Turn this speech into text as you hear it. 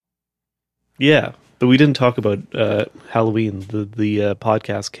Yeah, but we didn't talk about Halloween. The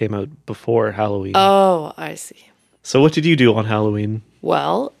podcast came out before Halloween. Oh, I see. So what did you do on Halloween?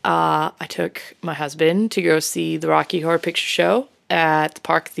 Well, I took my husband to go see the Rocky Horror Picture Show at the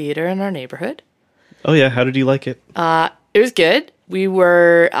Park Theater in our neighborhood. Oh yeah, how did you like it? It was good. We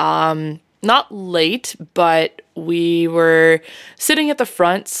were not late, but we were sitting at the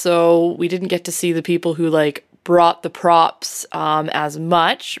front, so we didn't get to see the people who like brought the props as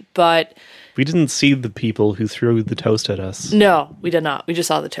much, but We didn't see the people who threw the toast at us. no, we did not. We just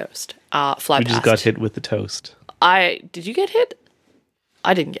saw the toast fly We past. just got hit with the toast. Did you get hit?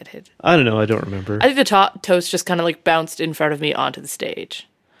 I didn't get hit. I don't know. I don't remember. I think the toast just kind of like bounced in front of me onto the stage.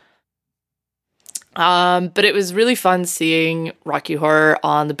 But it was really fun seeing Rocky Horror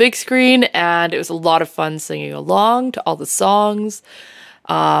on the big screen, and it was a lot of fun singing along to all the songs.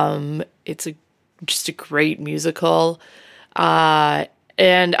 It's just a great musical.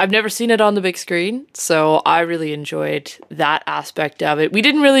 And I've never seen it on the big screen, so I really enjoyed that aspect of it. We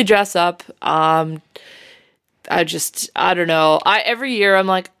didn't really dress up. I don't know. Every year I'm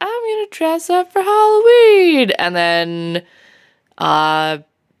like, I'm gonna dress up for Halloween, and then I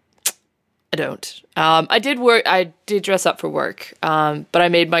don't. I did dress up for work, but I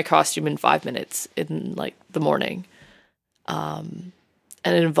made my costume in 5 minutes in like the morning, and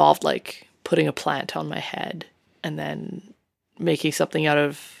it involved like putting a plant on my head and then making something out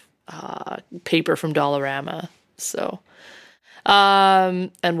of paper from Dollarama. So,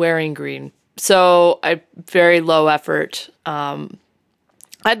 and wearing green. So very low effort.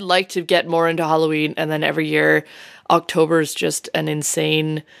 I'd like to get more into Halloween, and then every year October is just an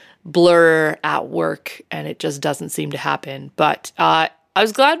insane blur at work, and it just doesn't seem to happen. But I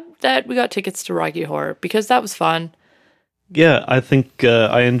was glad that we got tickets to Rocky Horror because that was fun. Yeah, I think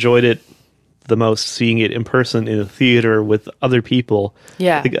I enjoyed it the most seeing it in person in a theater with other people.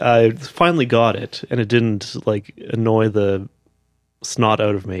 Yeah. I think I finally got it, and it didn't like annoy the snot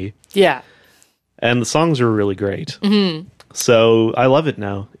out of me. Yeah. And the songs were really great. Mm-hmm. So I love it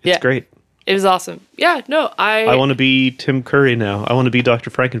now. It's great. It was awesome. Yeah, no, I want to be Tim Curry now. I want to be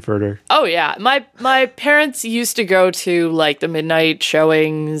Dr. Frankenfurter. Oh yeah, my parents used to go to like the midnight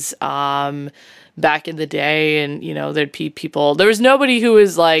showings back in the day, and you know there'd be people. There was nobody who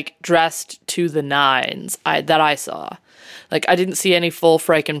was like dressed to the nines that I saw. Like I didn't see any full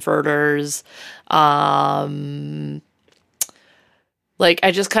Frankenfurters. Like,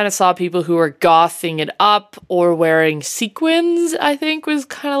 I just kind of saw people who were gothing it up or wearing sequins, I think was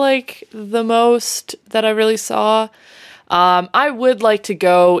kind of like the most that I really saw. I would like to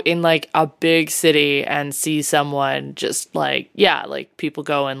go in like a big city and see someone just like, yeah, like people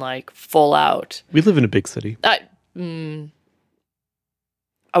going like full out. We live in a big city. A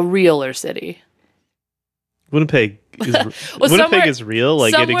realer city. Winnipeg is, Well, Winnipeg is real.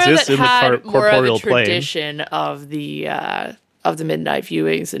 Like it exists in the corporeal plane. Tradition of the midnight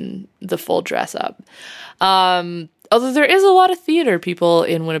viewings and the full dress up. Although there is a lot of theater people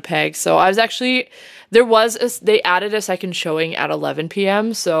in Winnipeg. So I was actually, they added a second showing at 11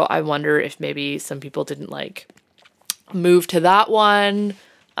 p.m. So I wonder if maybe some people didn't like move to that one.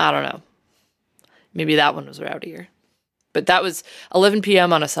 I don't know. Maybe that one was rowdier. But that was 11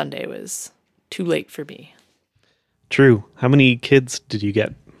 p.m. on a Sunday was too late for me. True. How many kids did you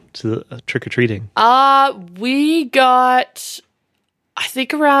get to trick-or-treating? We got, I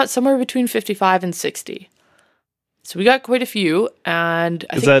think around somewhere between 55 and 60. So we got quite a few, and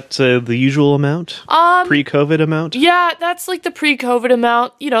Is that the usual amount? Pre-COVID amount? Yeah, that's like the pre-COVID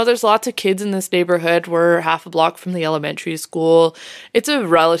amount. You know, there's lots of kids in this neighborhood. We're half a block from the elementary school. It's a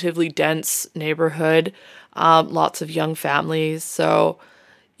relatively dense neighborhood. Lots of young families. So,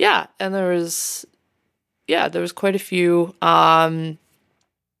 yeah, and there was quite a few.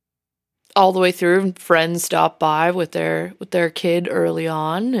 All the way through, friends stopped by with their kid early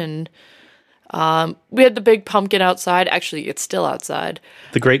on, and we had the big pumpkin outside. Actually, it's still outside.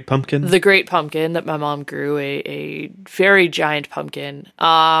 The Great Pumpkin? The Great Pumpkin that my mom grew, a very giant pumpkin.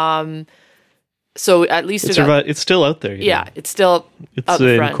 So at least it's still out there. Yeah, it's still it's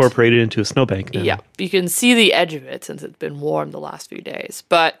incorporated into a snowbank now. Yeah, you can see the edge of it since it's been warm the last few days,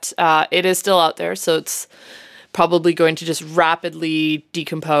 but it is still out there, so it's probably going to just rapidly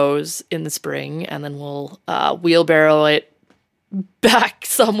decompose in the spring, and then we'll wheelbarrow it back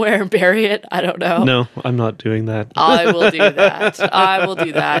somewhere and bury it. I don't know. No, I'm not doing that. I will do that. I will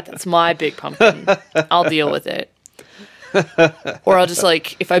do that. That's my big pumpkin. I'll deal with it. Or I'll just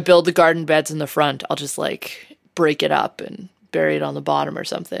like, if I build the garden beds in the front, I'll just like break it up and bury it on the bottom or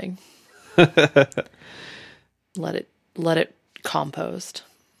something. Let it compost.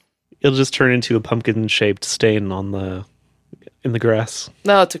 It'll just turn into a pumpkin-shaped stain on the in the grass.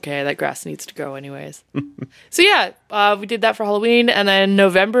 No, it's okay. That grass needs to grow anyways. So yeah, we did that for Halloween, and then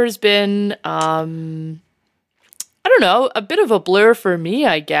November's been I don't know, a bit of a blur for me,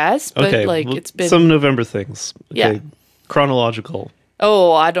 I guess. But Okay, like well, it's been some November things. Okay. Yeah. Chronological.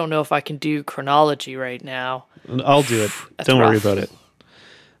 Oh, I don't know if I can do chronology right now. I'll do it. That's Don't worry rough. about it.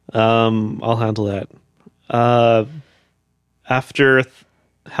 I'll handle that. After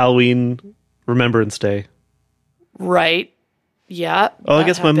Halloween, Remembrance Day. Right. Yeah. Oh, I that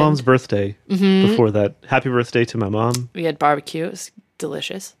guess my happened. mom's birthday. Before that, happy birthday to my mom. We had barbecue. It was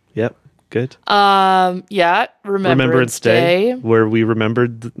delicious. Yep, good. Yeah. Remembrance Day. where we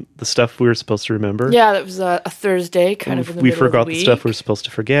remembered the stuff we were supposed to remember. Yeah, that was a Thursday, kind of in the We middle forgot of the the week. stuff we were supposed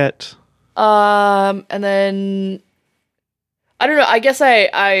to forget. And then I don't know. I guess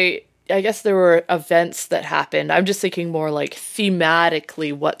there were events that happened. I'm just thinking more like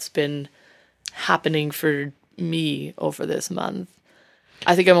thematically what's been happening for me over this month.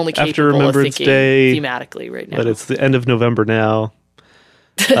 I think I'm only After capable of Remembrance thinking Day, thematically right now. But it's the end of November now.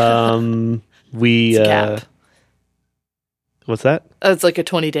 We It's a gap. What's that? It's like a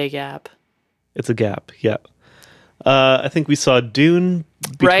 20-day gap. It's a gap. Yeah. I think we saw Dune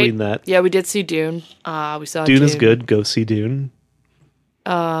between Right? that. Yeah, we did see Dune. We saw Dune is good. Go see Dune.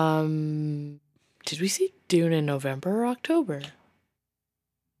 Did we see Dune in November or October?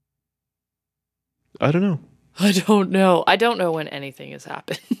 I don't know. I don't know. I don't know when anything has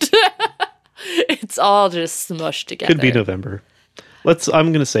happened. It's all just smushed together. Could be November.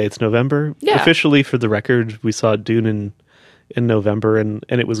 I'm gonna say it's November. Yeah. Officially, for the record, we saw Dune in November, and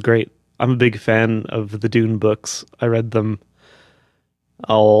it was great. I'm a big fan of the Dune books. I read them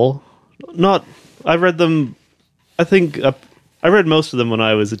all. I read them. I think I read most of them when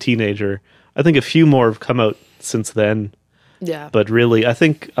I was a teenager. I think a few more have come out since then. Yeah. But really, I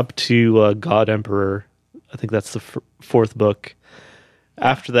think up to God Emperor, I think that's the fourth book.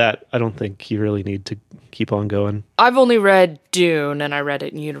 After that, I don't think you really need to keep on going. I've only read Dune, and I read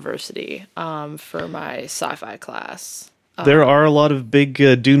it in university for my sci-fi class. There are a lot of big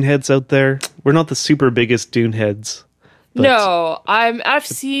Dune heads out there. We're not the super biggest Dune heads. But No, I've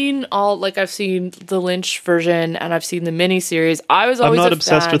seen the Lynch version, and I've seen the miniseries. I was I'm always not a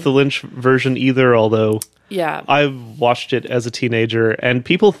obsessed fan. with the Lynch version either, although Yeah. I've watched it as a teenager, and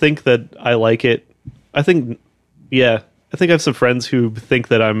people think that I like it. I think I have some friends who think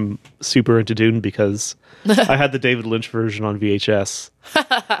that I'm super into Dune because I had the David Lynch version on VHS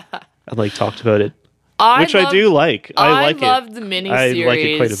and talked about it, which I do like. I like it. I loved the miniseries. I like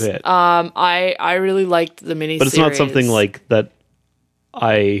it quite a bit. I really liked the miniseries. But it's not something like that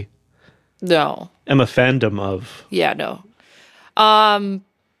I No. am a fandom of. Yeah, no.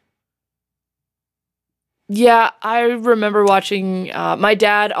 Yeah, I remember watching. My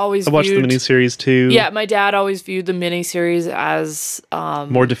dad always I watched viewed, the miniseries too. Yeah, my dad always viewed the miniseries as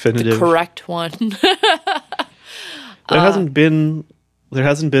More definitive. the correct one. There hasn't been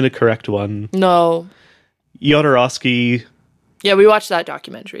a correct one. No. Jodorowsky, Yeah, we watched that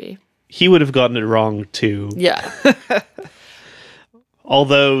documentary. he would have gotten it wrong too. Yeah.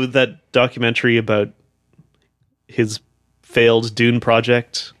 Although that documentary about his failed Dune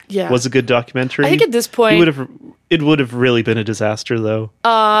project Yeah. was a good documentary. I think at this point, it would have really been a disaster though.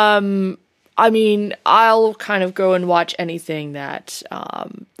 I mean, I'll kind of go and watch anything that,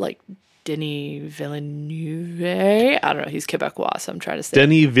 like Denis Villeneuve. I don't know. He's Quebecois, so I'm trying to say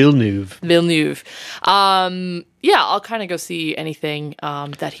Denis Villeneuve. Villeneuve. Yeah, I'll kind of go see anything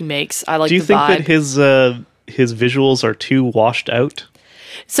that he makes. I like. Do you the think vibe. that his visuals are too washed out?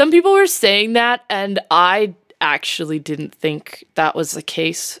 Some people were saying that, and I actually didn't think that was the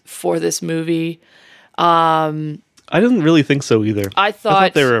case for this movie. I didn't really think so either. I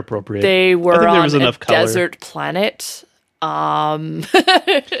thought they were appropriate. They I were think there on was a enough color. desert planet.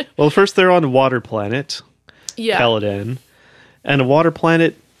 Well, first they're on a water planet, Yeah. Caladan, and a water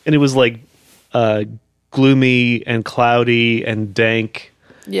planet, and it was gloomy and cloudy and dank,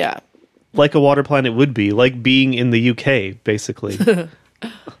 Yeah. like a water planet would be, like being in the UK, basically,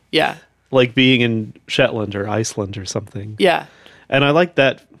 Yeah. like being in Shetland or Iceland or something. Yeah. And I like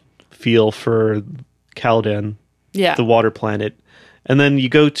that feel for Caladan, Yeah. the water planet. And then you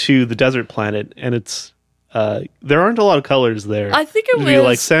go to the desert planet, and it's there aren't a lot of colors there. I think it It'd be was-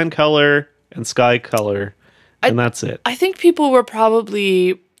 like sand color and sky color, and that's it. I think people were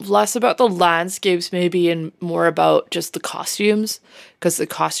probably less about the landscapes, maybe, and more about just the costumes, because the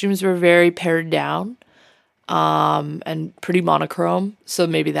costumes were very pared down and pretty monochrome. So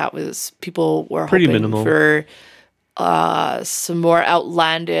maybe that was people were Pretty hoping minimal. for some more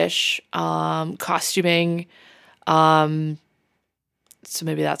outlandish costuming. So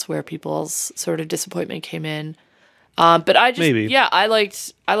maybe that's where people's sort of disappointment came in. But I just, Maybe. yeah, I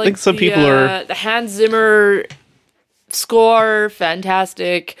liked think some people are- the Hans Zimmer score,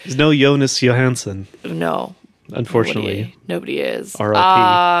 fantastic. There's no Jonas Johansson, No, unfortunately. nobody is.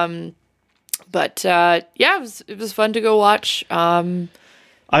 RLP. But yeah, it was fun to go watch. I'm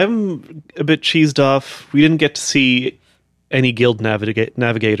a bit cheesed off. We didn't get to see any guild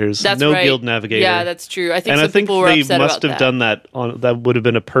navigators. That's no right. guild navigator. Yeah, that's true. I think And some I think people were they upset must about have that. done that that would have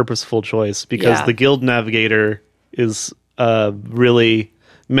been a purposeful choice, because Yeah. the guild navigator is a really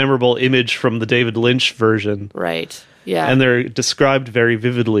memorable image from the David Lynch version. Right. Yeah. And they're described very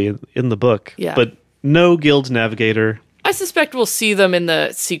vividly in the book. Yeah. But no guild navigator. I suspect we'll see them in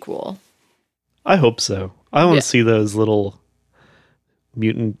the sequel. I hope so. I want Yeah. to see those little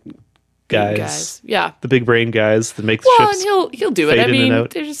mutant guys. Yeah. The big brain guys that make the Well, ships. and he'll do it. fade I in and mean, out.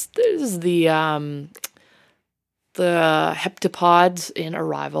 there's the heptapods in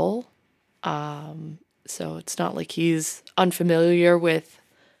Arrival. So it's not like he's unfamiliar with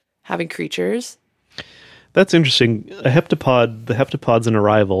having creatures. That's interesting. The heptapods in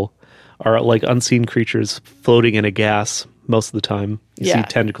Arrival are like unseen creatures floating in a gas most of the time. You Yeah. see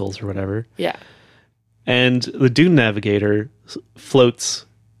tentacles or whatever. Yeah. And the Dune Navigator floats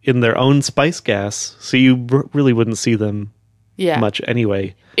in their own spice gas, so you really wouldn't see them Yeah. much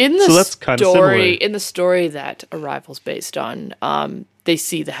anyway. In the So that's kinda similar. in the story that Arrival's based on, they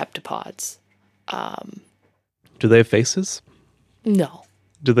see the heptapods. Do they have faces? No.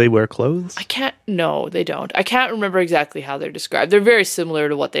 Do they wear clothes? No, they don't. I can't remember exactly how they're described. They're very similar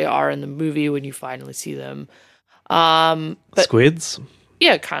to what they are in the movie when you finally see them. But Squids?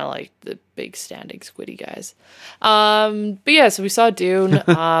 yeah, kind of like the big standing squiddy guys. But yeah, so we saw Dune.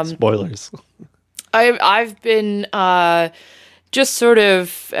 Spoilers. I've been just sort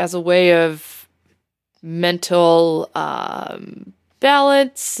of as a way of mental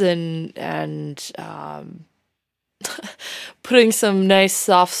balance and putting some nice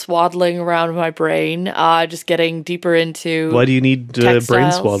soft swaddling around my brain, just getting deeper into Why do you need brain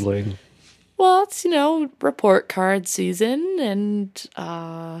Textiles. swaddling? well, it's report card season, and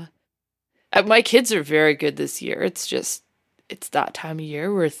my kids are very good this year. It's that time of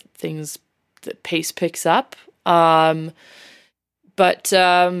year where the pace picks up. But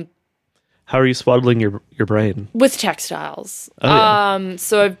How are you swaddling your brain? with textiles. Oh, yeah.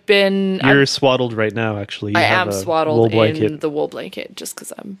 So I've been You're swaddled right now, actually. You I have am a swaddled wool in blanket. the wool blanket just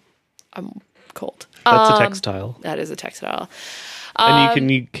because I'm cold. That's a textile. That is a textile. And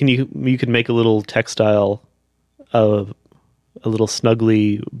you can make a little textile, a little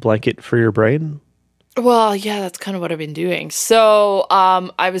snuggly blanket for your brain. Well, yeah, that's kind of what I've been doing. So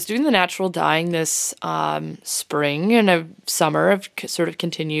I was doing the natural dyeing this spring and summer. I've sort of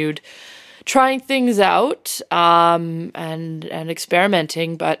continued trying things out and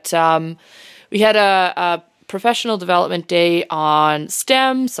experimenting. But we had a professional development day on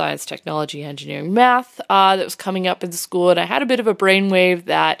STEM, science, technology, engineering, math, that was coming up in the school. And I had a bit of a brainwave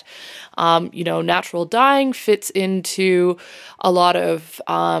that, natural dyeing fits into a lot of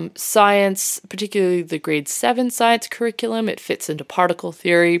science, particularly the grade 7 science curriculum. It fits into particle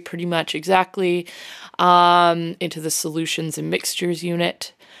theory pretty much exactly, into the solutions and mixtures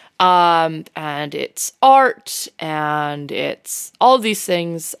unit. And it's art, and it's all of these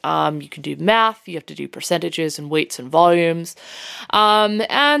things. You can do math, you have to do percentages and weights and volumes.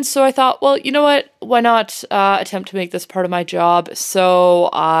 And so I thought, well, you know what? Why not attempt to make this part of my job? So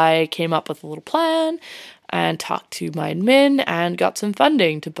I came up with a little plan and talked to my admin and got some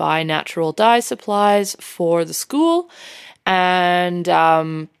funding to buy natural dye supplies for the school. And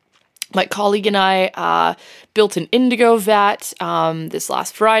my colleague and I built an indigo vat this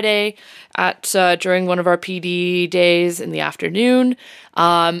last Friday during one of our PD days in the afternoon.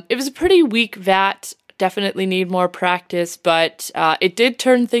 It was a pretty weak vat, definitely need more practice, but it did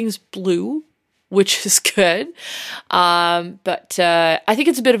turn things blue, which is good. But I think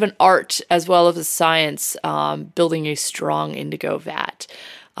it's a bit of an art as well as a science, building a strong indigo vat.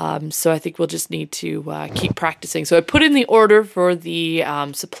 So I think we'll just need to keep practicing. So I put in the order for the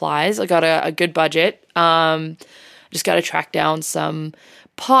supplies. I got a good budget. Just got to track down some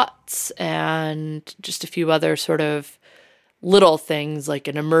pots and just a few other sort of little things like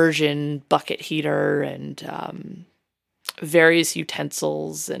an immersion bucket heater and various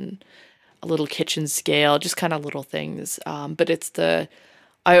utensils and a little kitchen scale, just kind of little things. But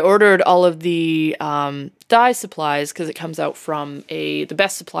I ordered all of the dye supplies because it comes out from the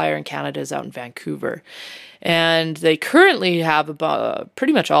best supplier in Canada is out in Vancouver. And they currently have about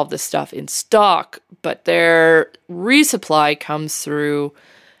pretty much all of this stuff in stock, but their resupply comes through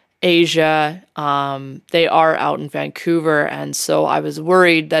Asia. They are out in Vancouver. And so I was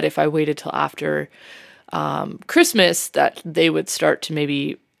worried that if I waited till after Christmas that they would start to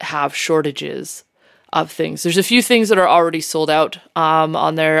maybe have shortages of things. There's a few things that are already sold out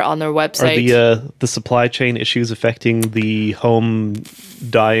on their website. Are the supply chain issues affecting the home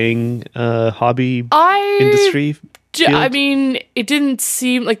dyeing hobby industry? I mean, it didn't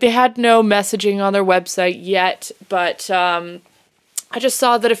seem like they had no messaging on their website yet, but I just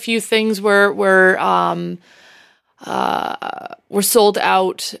saw that a few things were sold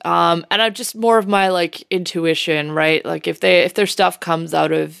out, and I'm just more of my like intuition, right? Like if their stuff comes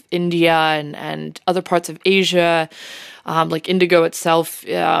out of India and other parts of Asia, like indigo itself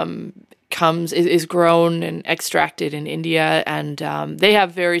is grown and extracted in India, and they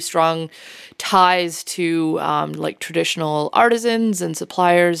have very strong ties to like traditional artisans and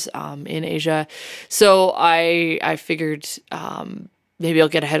suppliers in Asia. So I figured maybe I'll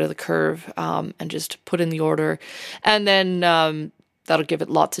get ahead of the curve and just put in the order. And then that'll give it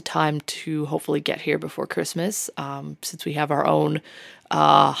lots of time to hopefully get here before Christmas, since we have our own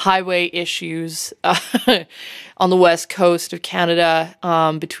highway issues on the west coast of Canada,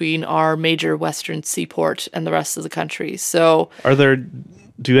 between our major western seaport and the rest of the country. So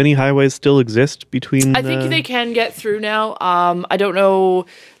do any highways still exist between? I think they can get through now. I don't know.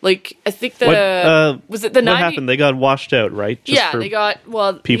 Like, I think was it the 90? What happened? They got washed out, right? They got,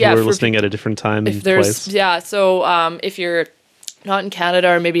 people who were listening at a different time and place. Yeah, so if you're not in Canada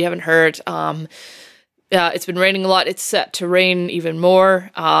or maybe you haven't heard, it's been raining a lot. It's set to rain even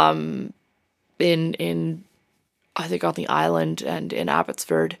more in I think on the island and in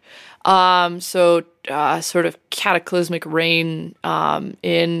Abbotsford. So sort of cataclysmic rain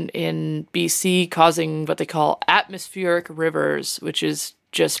in BC, causing what they call atmospheric rivers, which is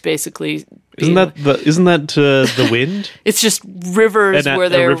just basically isn't that the wind? It's just rivers where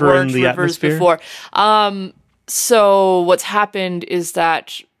there weren't rivers before. So what's happened is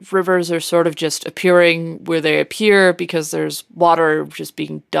that rivers are sort of just appearing where they appear because there's water just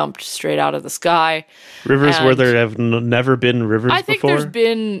being dumped straight out of the sky. Rivers where there have never been rivers before? I think there's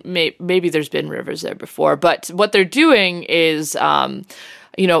been, maybe there's been rivers there before, but what they're doing is, a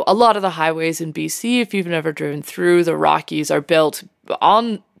lot of the highways in BC, if you've never driven through, the Rockies are built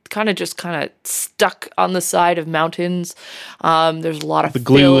on kind of stuck on the side of mountains. There's a lot of the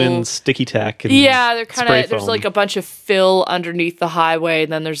glue and sticky tack. And they're there's like a bunch of fill underneath the highway,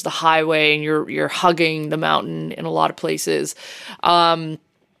 and then there's the highway, and you're hugging the mountain in a lot of places. And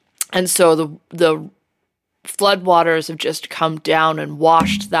so the floodwaters have just come down and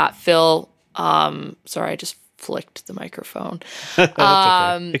washed that fill. Sorry, I just flicked the microphone. That's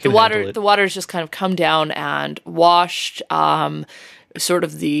okay. The water's just kind of come down and washed sort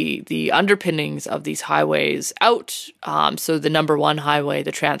of the underpinnings of these highways out. So the number one highway,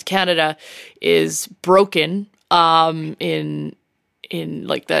 the Trans-Canada, is broken in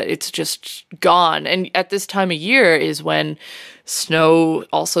like that. It's just gone. And at this time of year is when snow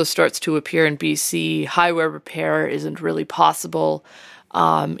also starts to appear in BC. Highway repair isn't really possible.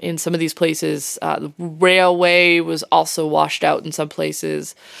 In some of these places, the railway was also washed out in some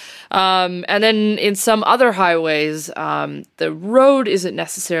places. And then in some other highways, the road isn't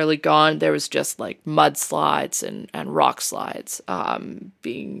necessarily gone. There was just like mudslides and rock slides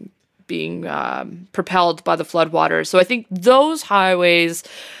being propelled by the floodwaters. So I think those highways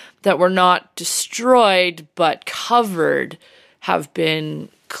that were not destroyed but covered have been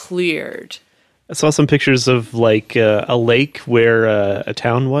cleared. I saw some pictures of like a lake where a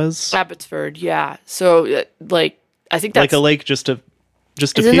town was. Abbotsford, yeah. So I think that's like a lake just isn't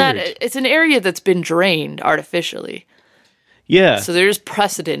appeared. It's an area that's been drained artificially. Yeah. So there's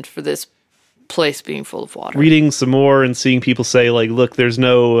precedent for this place being full of water. Reading some more and seeing people say like, look, there's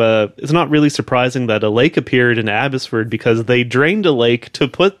no. It's not really surprising that a lake appeared in Abbotsford because they drained a lake to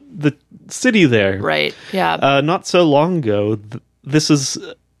put the city there. Right. Yeah. Not so long ago. This is.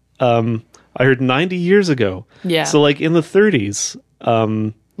 I heard 90 years ago. Yeah. So like in the 30s,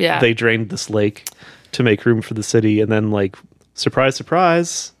 they drained this lake to make room for the city, and then like surprise,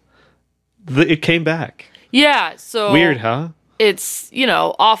 surprise, it came back. Yeah. So weird, huh? It's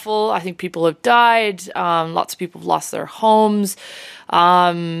awful. I think people have died. Lots of people have lost their homes.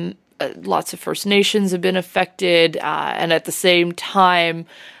 Lots of First Nations have been affected, and at the same time,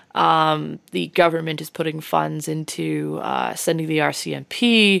 the government is putting funds into sending the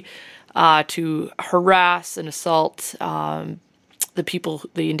RCMP. To harass and assault the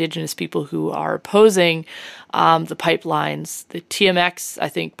Indigenous people who are opposing the pipelines. The TMX, I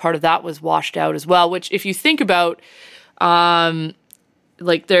think part of that was washed out as well, which if you think about,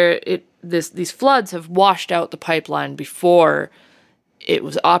 these floods have washed out the pipeline before it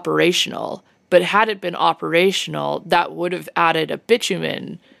was operational. But had it been operational, that would have added a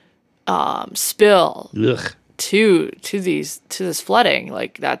bitumen spill Ugh. to this flooding.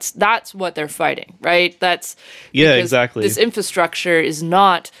 Like that's what they're fighting, right? That's Yeah, because exactly. This infrastructure is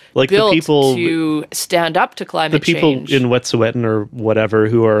not Like the built people- to stand up to The climate people change. in Wet'suwet'en or whatever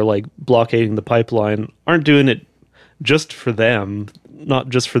who are like blockading the pipeline aren't doing it just for them, not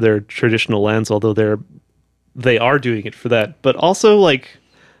just for their traditional lands, although they are doing it for that, but also like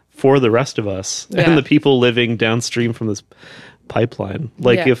for the rest of us Yeah. and the people living downstream from this pipeline.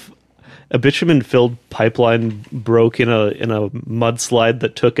 Like Yeah. if a bitumen-filled pipeline broke in a mudslide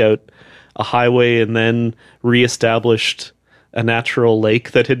that took out a highway and then reestablished a natural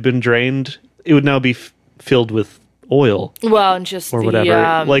lake that had been drained, it would now be filled with oil Well, and just or the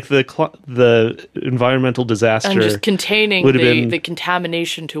whatever. Like the environmental disaster. and just containing would have been- the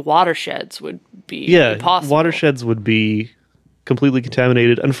contamination to watersheds would be Yeah, impossible. watersheds would be completely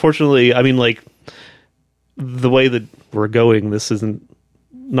contaminated. Unfortunately, I mean, like, the way that we're going, this isn't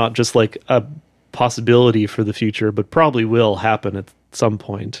not just like a possibility for the future, but probably will happen at some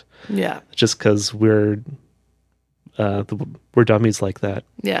point. Yeah, Just because we're dummies like that.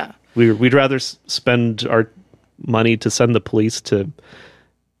 yeah, We'd rather spend our money to send the police to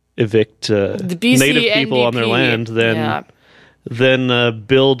evict the BC native people on their NDP, land yeah. than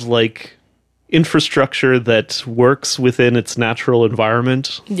build like infrastructure that works within its natural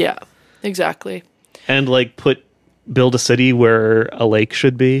environment Yeah, exactly. and like build a city where a lake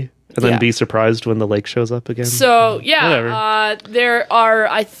should be and then Yeah. be surprised when the lake shows up again. So Whatever. yeah, there are.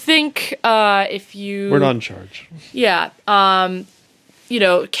 I think if you We're not in charge. Yeah.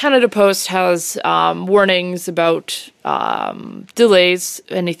 Canada Post has warnings about delays,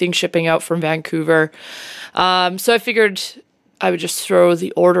 anything shipping out from Vancouver. So I figured I would just throw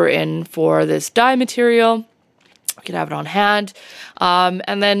the order in for this dye material. I could have it on hand.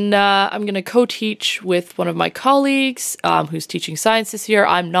 And then I'm going to co-teach with one of my colleagues who's teaching science this year.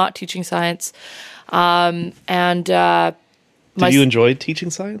 I'm not teaching science. Did you enjoy teaching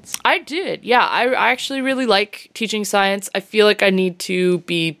science? I did. Yeah, I actually really like teaching science. I feel like I need to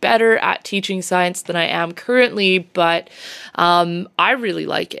be better at teaching science than I am currently, but I really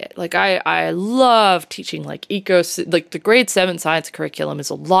like it. Like I love teaching like the grade 7 science curriculum is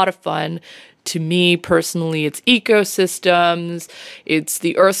a lot of fun. To me personally, it's ecosystems, it's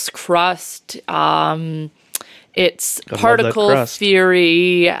the Earth's crust, it's particle crust.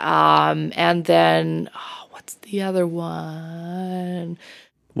 theory, and then what's the other one?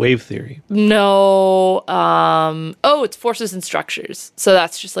 Wave theory. No. It's forces and structures. So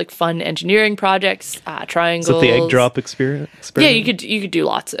that's just like fun engineering projects, triangles. Is that the egg drop experiment? Yeah, you could do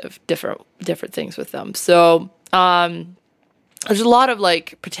lots of different things with them. So there's a lot of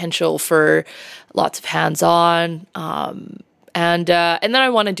like potential for lots of hands-on. And then I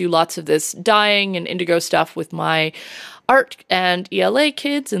want to do lots of this dyeing and indigo stuff with my art and ELA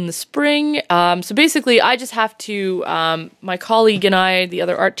kids in the spring. So basically, I just have to, my colleague and I, the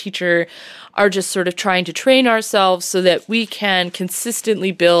other art teacher, are just sort of trying to train ourselves so that we can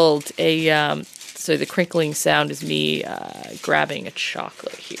consistently build a, so the crinkling sound is me grabbing a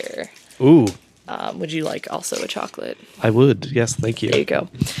chocolate here. Ooh, Would you like also a chocolate? I would. Yes, thank you. There you go.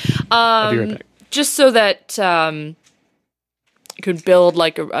 I'll be right back. Just so that you could build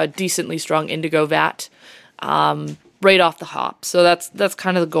like a decently strong indigo vat right off the hop. So that's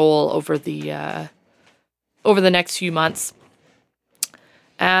kind of the goal over the next few months.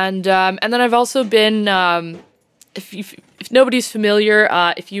 And then I've also been if nobody's familiar,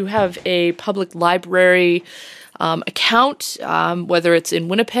 if you have a public library account, whether it's in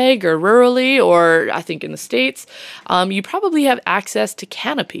Winnipeg or rurally, or I think in the States, you probably have access to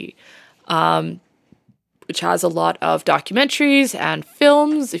Canopy, which has a lot of documentaries and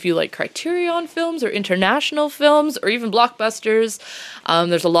films. If you like Criterion films or international films or even blockbusters,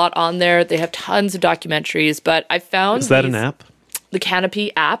 there's a lot on there. They have tons of documentaries, but I found Is that an app? The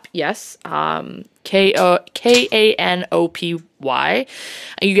Canopy app, yes. Kanopy.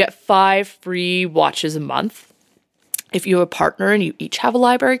 And you get 5 free watches a month. If you have a partner and you each have a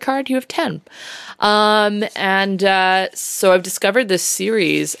library card, you have 10. So I've discovered this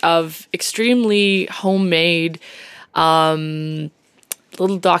series of extremely homemade little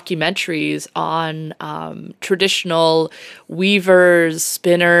documentaries on traditional weavers,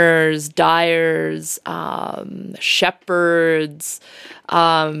 spinners, dyers, shepherds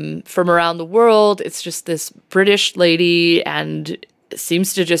from around the world. It's just this British lady, and it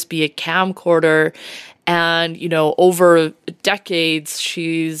seems to just be a camcorder. And, over decades,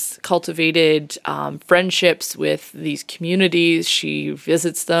 she's cultivated friendships with these communities. She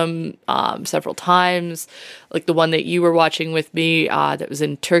visits them several times, like the one that you were watching with me that was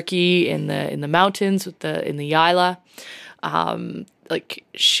in Turkey in the mountains in the Yaila. like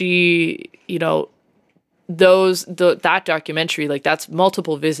she, that documentary, like that's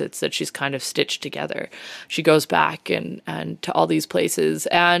multiple visits that she's kind of stitched together. She goes back and to all these places,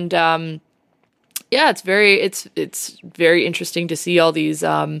 and it's very interesting to see all these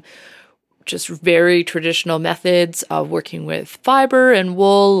just very traditional methods of working with fiber and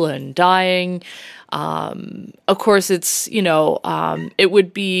wool and dyeing. Of course, it's it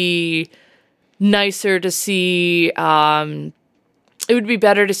would be nicer to see. It would be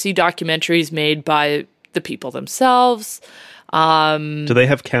better to see documentaries made by the people themselves. Do they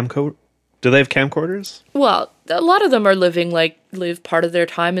have camcorders? Well, a lot of them are live part of their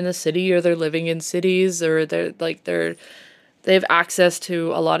time in the city, or they're living in cities, or they have access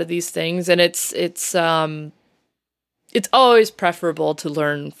to a lot of these things, and it's always preferable to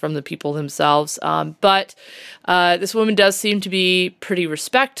learn from the people themselves. But this woman does seem to be pretty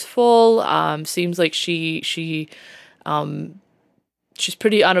respectful. Seems like she's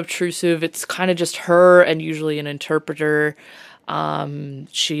pretty unobtrusive. It's kind of just her and usually an interpreter.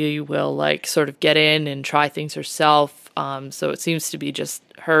 She will sort of get in and try things herself. So it seems to be just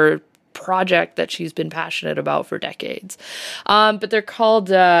her project that she's been passionate about for decades. But they're called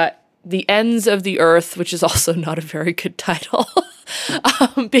The Ends of the Earth, which is also not a very good title.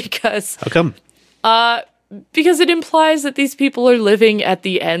 Because how come? Because it implies that these people are living at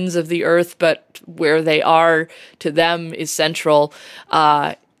the ends of the earth, but where they are to them is central.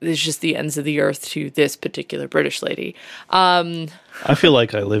 It's just the ends of the earth to this particular British lady. I feel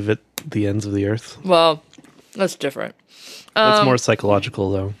like I live at the ends of the earth. Well, that's different. That's more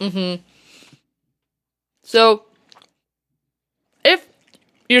psychological, though. Mm-hmm. So, if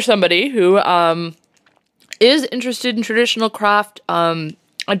you're somebody who is interested in traditional craft,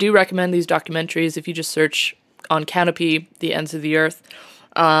 I do recommend these documentaries. If you just search on Canopy, The Ends of the Earth,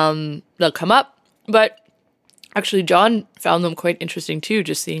 they'll come up. But actually, John found them quite interesting too,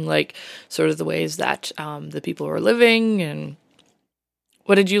 just seeing sort of the ways that the people were living. And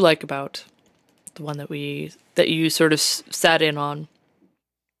what did you like about the one that you sort of sat in on?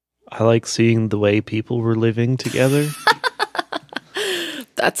 I like seeing the way people were living together.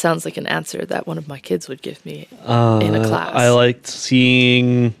 That sounds like an answer that one of my kids would give me in a class. I liked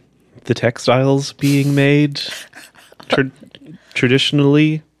seeing the textiles being made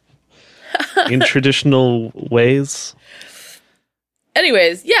traditionally, in traditional ways.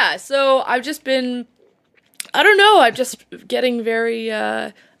 Anyways, yeah, so I've just been, I don't know, I'm just getting very,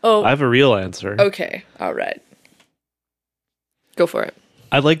 I have a real answer. Okay, all right. Go for it.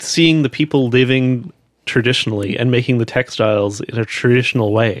 I liked seeing the people living traditionally and making the textiles in a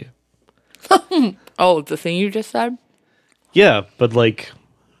traditional way. Oh, the thing you just said? Yeah, but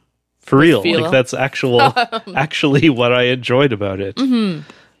for real. Feel. That's actually what I enjoyed about it. Mm-hmm.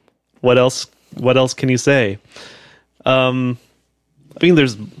 What else can you say? I mean,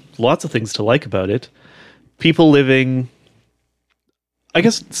 there's lots of things to like about it. People living, I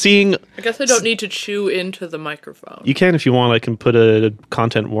guess I don't need to chew into the microphone. You can if you want. I can put a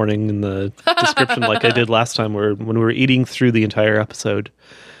content warning in the description like I did last time when we were eating through the entire episode.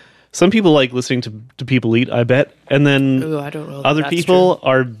 Some people like listening to people eat, I bet. And then Ooh, I don't know other people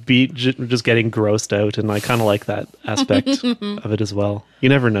are just getting grossed out, and I kind of like that aspect of it as well. You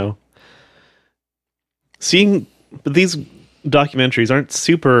never know. But these documentaries aren't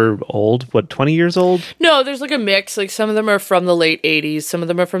super old. What, 20 years old? No, there's a mix. Some of them are from the late 80s. Some of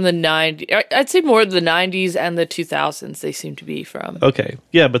them are from the 90s. I'd say more the 90s and the 2000s they seem to be from. Okay.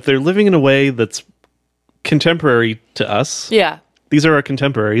 Yeah, but they're living in a way that's contemporary to us. Yeah. These are our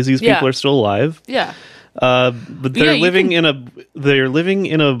contemporaries. These people are still alive. Yeah. But they're living in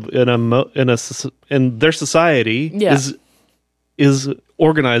their society is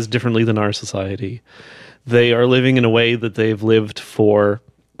organized differently than our society. They are living in a way that they've lived for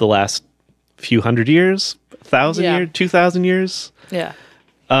the last few hundred years, 1,000 years, 2,000 years. Yeah.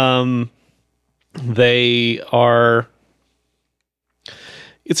 They are.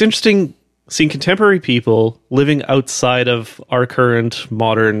 It's interesting seeing contemporary people living outside of our current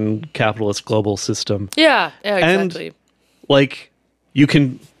modern capitalist global system. Yeah, exactly. And you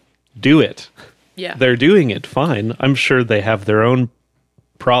can do it. Yeah. They're doing it fine. I'm sure they have their own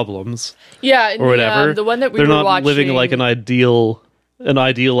problems. Yeah, or whatever. The one that they're not watching, living like an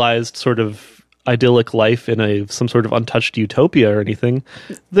idealized sort of idyllic life in some sort of untouched utopia or anything.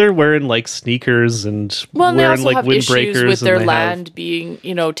 They're wearing sneakers and wearing windbreakers with their land being,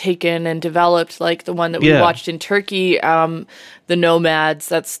 taken and developed, like the one that we watched in Turkey. The nomads,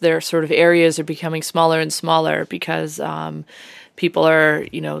 that's their sort of areas are becoming smaller and smaller because people are,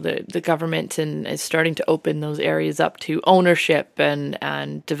 the government is starting to open those areas up to ownership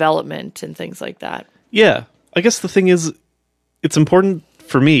and development and things like that. Yeah. I guess the thing is, it's important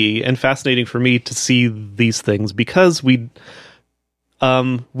for me and fascinating for me to see these things because we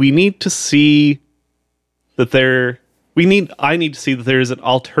need to see that I need to see that there is an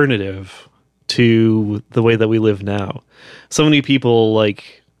alternative to the way that we live now. So many people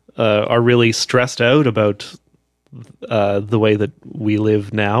are really stressed out about the way that we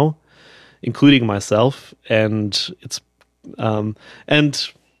live now, including myself, and it's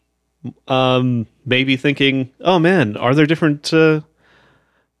maybe thinking, oh man, are there different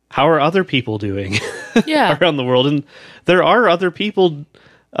how are other people doing Yeah. around the world? And there are other people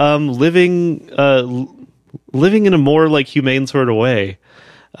living in a more like humane sort of way.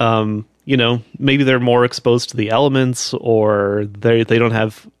 Maybe they're more exposed to the elements, or they don't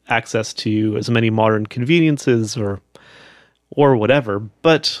have access to as many modern conveniences or whatever.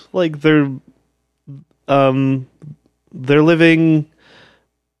 But like they're living.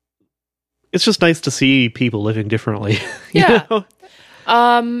 It's just nice to see people living differently. Yeah. You know?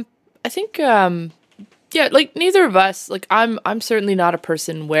 I think like neither of us, like I'm certainly not a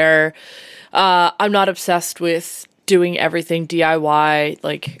person where I'm not obsessed with doing everything DIY.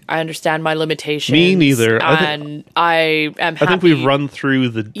 Like I understand my limitations. Me neither. And I am happy. I think we've run through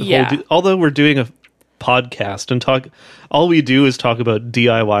the whole although we're doing a podcast and all we do is talk about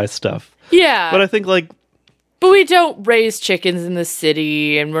DIY stuff. Yeah. But I think but we don't raise chickens in the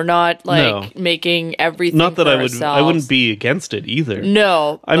city, and we're not making everything. Not that ourselves. I wouldn't be against it either.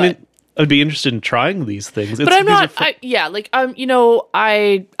 No, I mean, I'd be interested in trying these things. But I'm not. I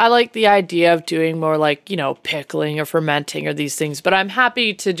like the idea of doing more pickling or fermenting or these things. But I'm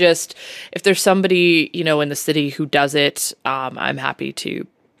happy to just, if there's somebody in the city who does it, I'm happy to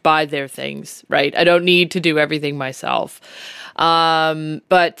buy their things. Right, I don't need to do everything myself.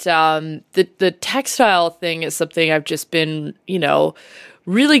 But the textile thing is something I've just been,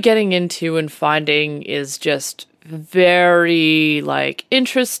 really getting into and finding is just very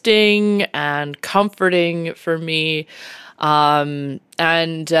interesting and comforting for me. I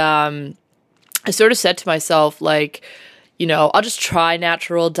sort of said to myself, I'll just try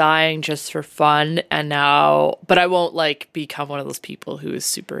natural dyeing just for fun. But I won't become one of those people who is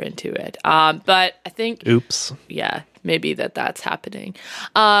super into it. But I think, oops. Yeah, maybe that's happening.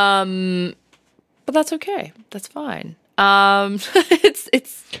 But that's okay. That's fine.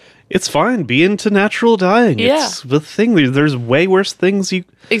 It's fine. Be into natural dyeing. Yeah. It's the thing. There's way worse things you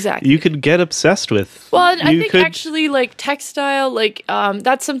could get obsessed with. Well, and I think actually textile,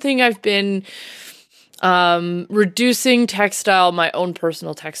 that's something I've been reducing textile, my own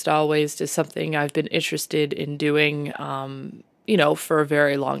personal textile waste is something I've been interested in doing, for a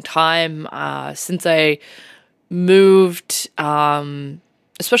very long time. Since I moved,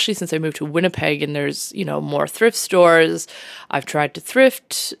 especially since I moved to Winnipeg and there's, more thrift stores, I've tried to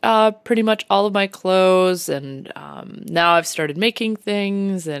thrift pretty much all of my clothes, and now I've started making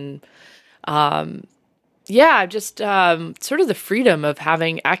things, and I've just sort of the freedom of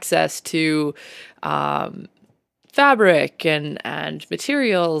having access to fabric and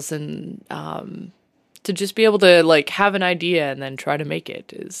materials, and to just be able to have an idea and then try to make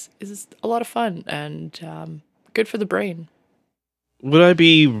it is a lot of fun and good for the brain. Would I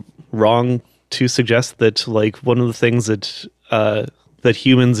be wrong to suggest that one of the things that that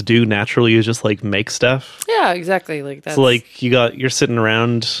humans do naturally is just make stuff? Yeah, exactly. That's so you're sitting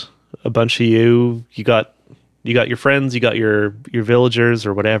around, a bunch of you got your friends, you got your villagers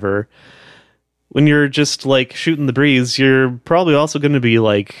or whatever. When you're just shooting the breeze, you're probably also going to be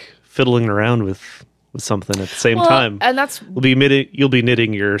fiddling around with something at the same time. And that's you'll be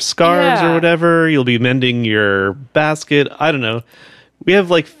knitting your scarves or whatever. You'll be mending your basket. I don't know. We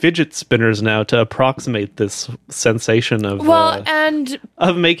have fidget spinners now to approximate this sensation of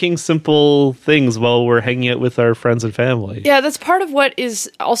of making simple things while we're hanging out with our friends and family. Yeah, that's part of what is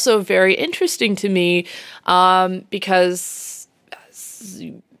also very interesting to me, because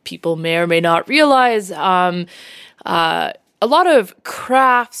people may or may not realize, a lot of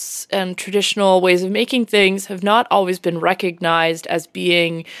crafts and traditional ways of making things have not always been recognized as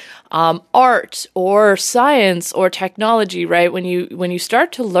being art or science or technology, right? When you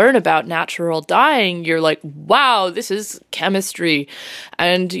start to learn about natural dyeing, you're like, wow, this is chemistry.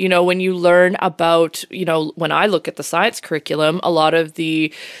 And, when you learn about, when I look at the science curriculum, a lot of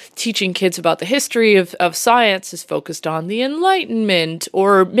the teaching kids about the history of science is focused on the Enlightenment,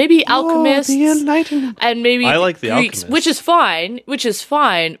 or maybe alchemists. The Enlightenment. And maybe I like the Greeks, alchemists. which is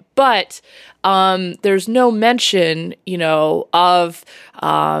fine, but there's no mention, of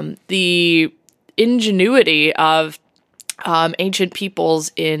the ingenuity of ancient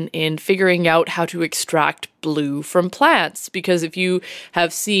peoples in figuring out how to extract blue from plants. Because if you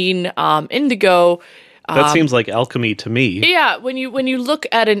have seen indigo, That seems like alchemy to me. Yeah, when you look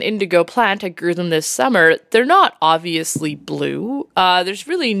at an indigo plant, I grew them this summer. They're not obviously blue. There's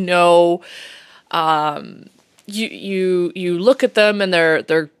really no. You look at them and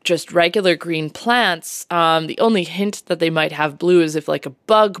they're just regular green plants. The only hint that they might have blue is if like a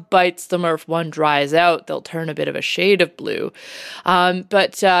bug bites them or if one dries out, they'll turn a bit of a shade of blue.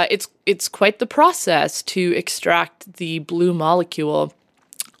 But it's quite the process to extract the blue molecule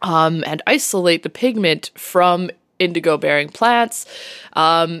and isolate the pigment from indigo-bearing plants.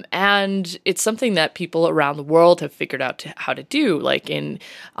 And it's something that people around the world have figured out how to do. Like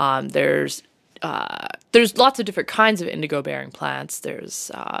there's lots of different kinds of indigo-bearing plants.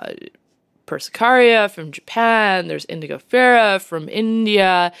 There's Persicaria from Japan. There's Indigofera from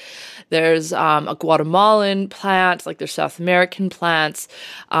India. There's a Guatemalan plant. Like there's South American plants.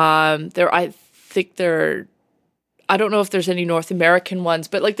 I don't know if there's any North American ones,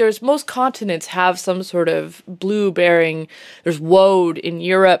 but like most continents have some sort of blue bearing. There's woad in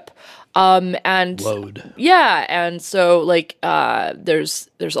Europe. And Woad. Yeah, and so like there's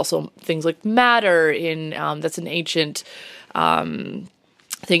also things like madder in that's an ancient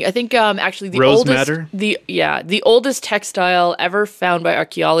thing. I think actually the Rose oldest madder? the oldest textile ever found by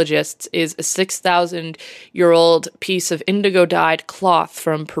archaeologists is a 6,000-year-old piece of indigo dyed cloth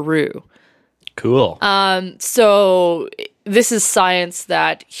from Peru. Cool. So this is science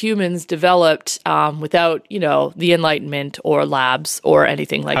that humans developed without, the Enlightenment or labs or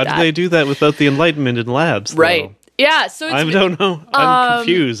anything like that. How did they do that without the Enlightenment in labs? Right. Though? Yeah. So it's, I don't know. I'm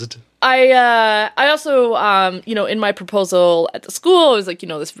confused. I also, in my proposal at the school, I was like,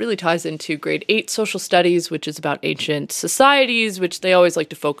 this really ties into grade 8 social studies, which is about ancient societies, which they always like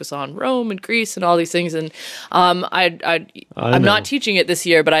to focus on Rome and Greece and all these things. And I'm not teaching it this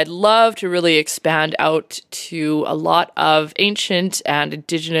year, but I'd love to really expand out to a lot of ancient and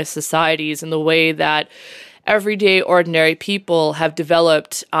indigenous societies and the way that everyday ordinary people have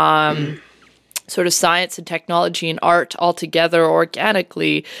developed sort of science and technology and art all together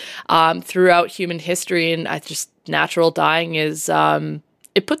organically throughout human history. And natural dyeing is,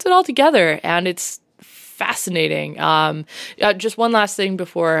 it puts it all together and it's fascinating. Just one last thing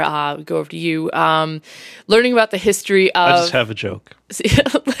before we go over to you. Learning about the history of... I just have a joke.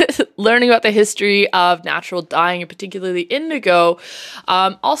 Learning about the history of natural dyeing, and particularly indigo,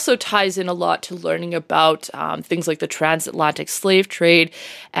 also ties in a lot to learning about things like the transatlantic slave trade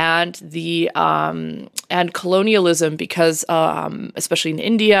and and colonialism, because especially in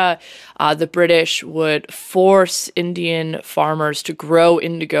India, the British would force Indian farmers to grow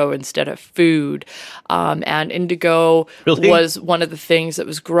indigo instead of food, and indigo Really? was one of the things that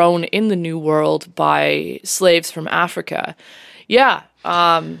was grown in the New World by slaves from Africa. Yeah.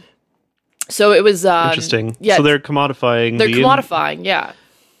 So it was Interesting. Yeah, so they're commodifying. They're commodifying. Yeah.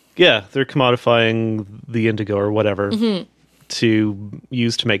 Yeah, they're commodifying the indigo or whatever to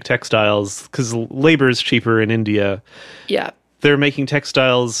use to make textiles because labor is cheaper in India. Yeah. They're making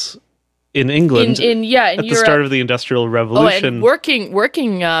textiles in England in at Europe. The start of the Industrial Revolution. And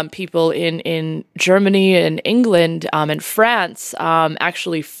working people in Germany and England and France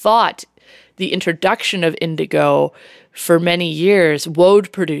actually fought the introduction of indigo for many years.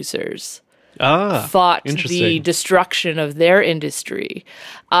 Woad producers fought the destruction of their industry.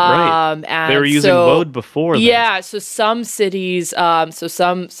 Right. And they were using woad before that. Yeah, so some cities,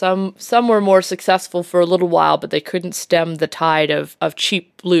 some were more successful for a little while, but they couldn't stem the tide of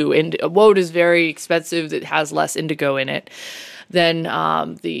cheap blue. And woad is very expensive. It has less indigo in it than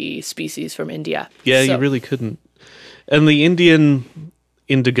the species from India. Yeah, you really couldn't. And the Indian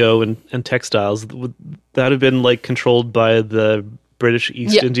indigo and textiles, would that have been like controlled by the British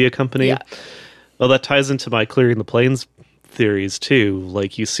East India Company? Yeah. Well, that ties into my clearing the plains theories too.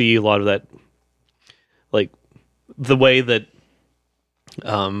 Like you see a lot of that, like the way that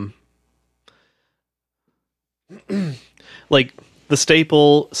like the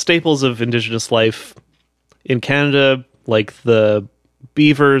staples of indigenous life in Canada, like the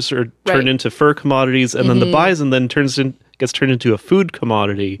beavers are turned into fur commodities, and then the bison then gets turned into a food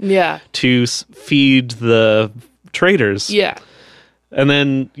commodity to feed the traders. Yeah. And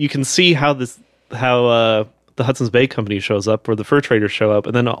then you can see how the Hudson's Bay Company shows up, or the fur traders show up,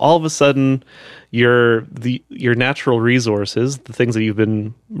 and then all of a sudden your natural resources, the things that you've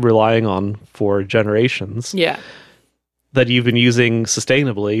been relying on for generations, that you've been using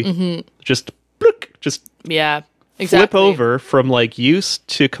sustainably, just flip over from like use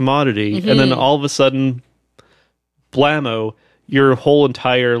to commodity, and then all of a sudden, blammo, your whole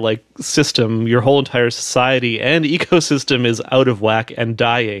entire like system, your whole entire society and ecosystem is out of whack and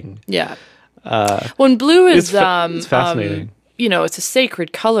dying. Yeah. When blue is it's fascinating. it's a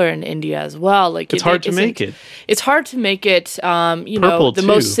sacred color in India as well. Like It's hard to make it. It's hard to make it. Purple, the too.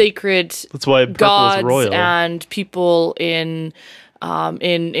 most sacred That's why purple is gods royal. and people in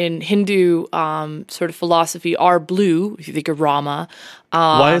Hindu sort of philosophy are blue. If you think of Rama,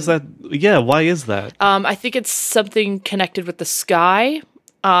 Why is that? Yeah, why is that? I think it's something connected with the sky.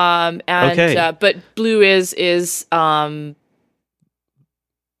 Okay. But blue is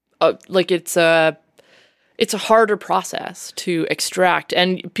like it's a harder process to extract,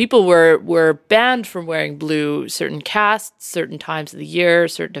 and people were banned from wearing blue. Certain castes, certain times of the year,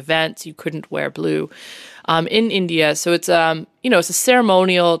 certain events, you couldn't wear blue in India. So it's it's a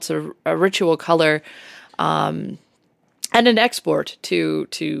ceremonial, it's a ritual color, and an export to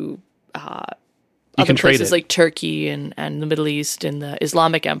other trade places it. like Turkey and the Middle East and the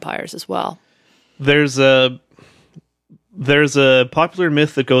Islamic empires as well. There's a popular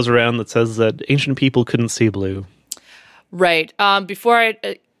myth that goes around that says that ancient people couldn't see blue. Right. Before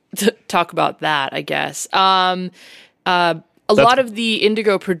I talk about that, I guess, a lot of the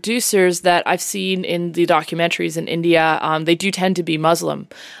indigo producers that I've seen in the documentaries in India, they do tend to be Muslim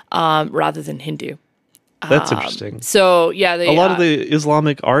rather than Hindu. That's interesting. So yeah, A lot of the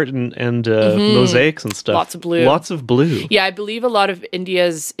Islamic art and mosaics and stuff. Lots of blue. Lots of blue. Yeah, I believe a lot of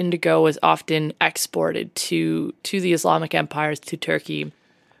India's indigo was often exported to the Islamic empires, to Turkey.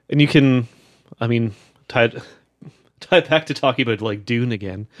 And you can, I mean, tie it back to talking about like Dune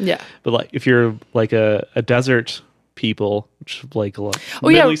again. Yeah. But like if you're like a desert people, which like a lot yeah.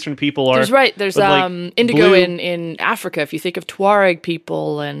 Middle Eastern people are. There's but, like, indigo blue- in Africa. If you think of Tuareg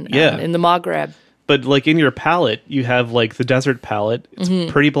people and in the Maghreb. But like in your palette, you have like the desert palette. It's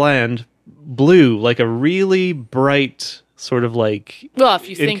Mm-hmm. pretty bland. Blue, like a really bright sort of like Well, if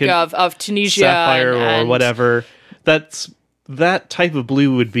you think of Tunisia sapphire and or whatever, that type of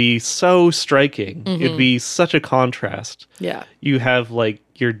blue would be so striking. It'd be such a contrast. Yeah. You have like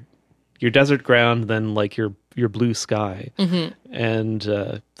your desert ground, then like your blue sky, and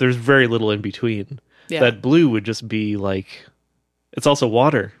there's very little in between. Yeah. That blue would just be like, it's also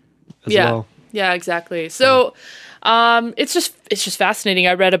water as well. Yeah, exactly. So it's just fascinating.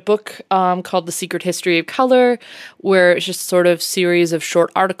 I read a book called The Secret History of Color, where it's just sort of series of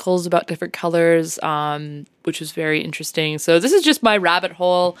short articles about different colors, which was very interesting. So this is just my rabbit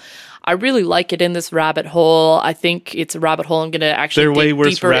hole. I really like it in this rabbit hole. I think it's a rabbit hole I'm going to actually They're way dig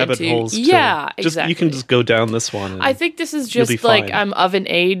worse deeper rabbit into. holes. Yeah, Just, exactly. you can just go down this one. And I think this is you'll be just like fine. I'm of an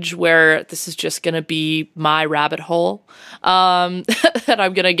age where this is just going to be my rabbit hole that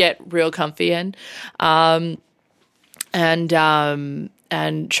I'm going to get real comfy in, and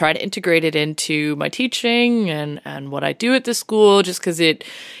try to integrate it into my teaching and what I do at the school. Just because it,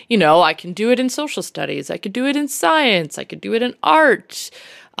 I can do it in social studies, I could do it in science, I could do it in art.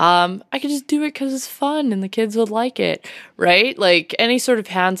 I could just do it because it's fun and the kids would like it, right? Like any sort of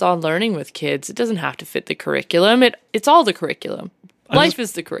hands-on learning with kids, it doesn't have to fit the curriculum. It's all the curriculum. Life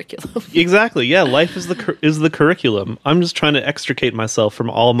is the curriculum. Exactly. Yeah, life is the curriculum. I'm just trying to extricate myself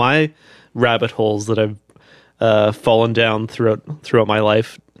from all my rabbit holes that I've fallen down throughout my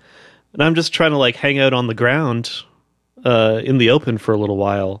life, and I'm just trying to like hang out on the ground in the open for a little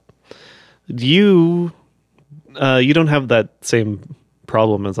while. You don't have that same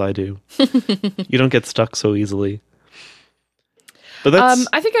problem as I do. You don't get stuck so easily. But that's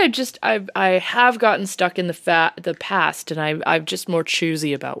I think I have gotten stuck in the past, and I'm just more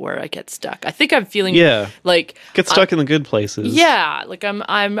choosy about where I get stuck. I think I'm feeling like get stuck in the good places. Yeah, like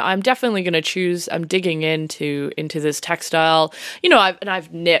I'm definitely going to choose. I'm digging into this textile.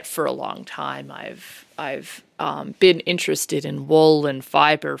 I've knit for a long time. I've been interested in wool and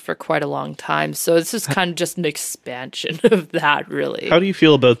fiber for quite a long time. So this is kind of just an expansion of that, really. How do you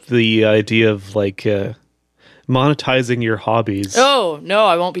feel about the idea of like monetizing your hobbies? Oh no,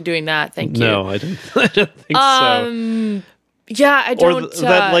 I won't be doing that. Thank you. No, I don't think so. Yeah, I don't. Or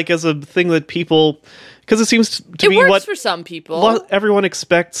that like as a thing that people, because it seems to be works what for some people. Everyone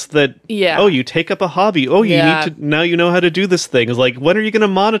expects that. Yeah. Oh, you take up a hobby. Oh, you Yeah. need to now. You know how to do this thing. It's like, when are you going to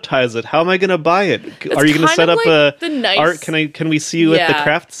monetize it? How am I going to buy it? Are you going to kind set of up like a the nice- art? Can we see you at the Yeah.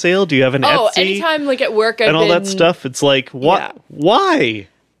 craft sale? Do you have an Oh, Etsy anytime like at work, and all that stuff? It's like, what? Yeah. Why?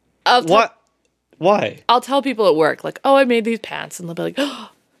 What? Why? I'll tell people at work, like, "Oh, I made these pants," and they'll be like, "Oh,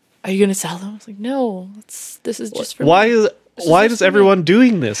 are you going to sell them?" I was like, "No, this is just for Why me." is why does everyone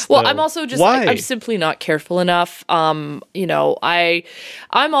doing this? Well, though? I'm also just why? I'm simply not careful enough. I'm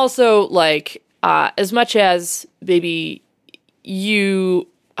also like as much as maybe you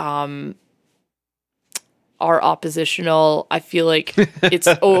are oppositional. I feel like it's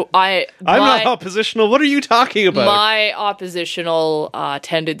I'm not oppositional. What are you talking about? My oppositional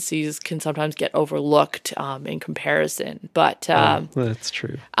tendencies can sometimes get overlooked in comparison, but that's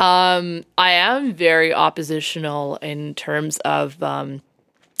true. I am very oppositional in terms of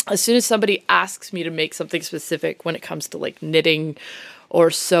as soon as somebody asks me to make something specific when it comes to like knitting or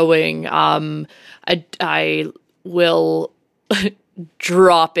sewing, I will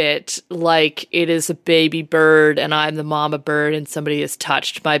drop it like it is a baby bird and I'm the mama bird and somebody has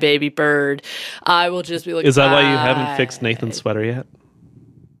touched my baby bird. I will just be like, is that why you haven't fixed Nathan's sweater yet?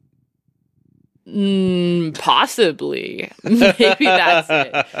 Possibly. Maybe that's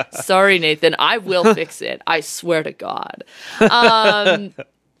it. Sorry, Nathan. I will fix it. I swear to God.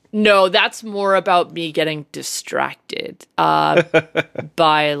 No, that's more about me getting distracted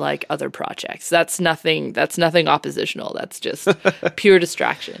by like other projects. That's nothing oppositional. That's just pure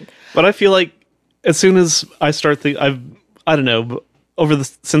distraction. But I feel like as soon as I start thinking, I don't know,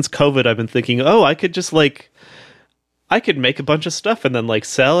 since COVID, I've been thinking, I could just I could make a bunch of stuff and then like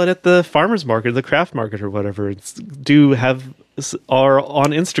sell it at the farmer's market, the craft market or whatever. Or on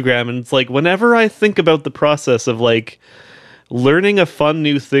Instagram. And it's like, whenever I think about the process of like learning a fun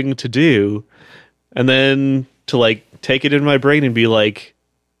new thing to do and then to like take it in my brain and be like,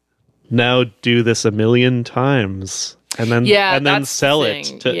 now do this 1,000,000 times and then sell it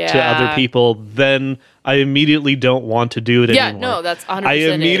to other people, then I immediately don't want to do it anymore. Yeah, no, that's 100% I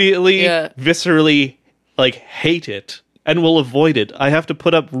immediately viscerally like hate it and will avoid it. I have to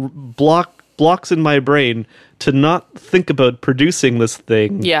put up blocks in my brain to not think about producing this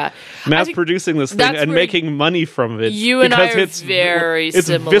thing. Yeah. Mass producing this thing and making money from it. You and I are very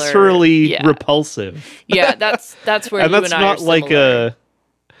similar. It's viscerally repulsive. Yeah, that's where and you and I are similar.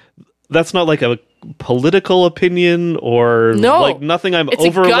 That's not like a political opinion or like nothing I'm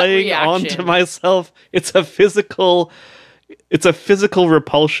overlaying onto myself. It's a physical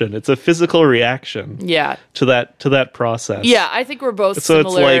repulsion. It's a physical reaction. Yeah. To that process. Yeah, I think we're both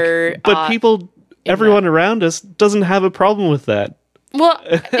similar. It's like, but everyone around us doesn't have a problem with that. Well,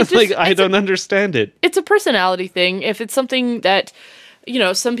 it's just, like I don't understand it. It's a personality thing. If it's something that,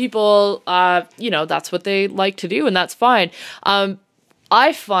 some people, that's what they like to do, and that's fine.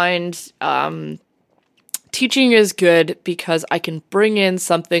 I find teaching is good because I can bring in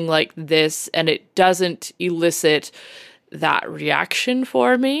something like this, and it doesn't elicit that reaction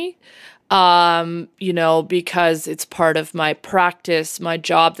for me. Because it's part of my practice, my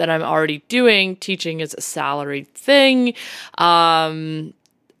job that I'm already doing. Teaching is a salaried thing. That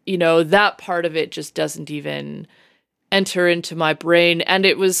part of it just doesn't even enter into my brain. And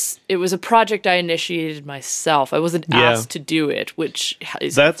it was a project I initiated myself. I wasn't asked to do it, which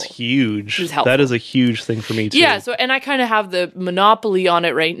is that's helpful. Huge. That is a huge thing for me too. Yeah. So, and I kind of have the monopoly on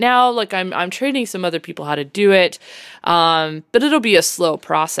it right now. Like I'm training some other people how to do it. But it'll be a slow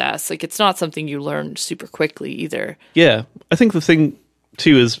process. Like it's not something you learn super quickly either. Yeah. I think the thing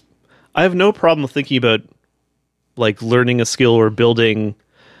too is I have no problem thinking about like learning a skill or building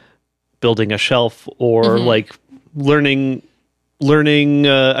a shelf or like learning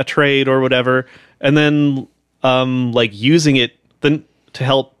a trade or whatever, and then like using it then to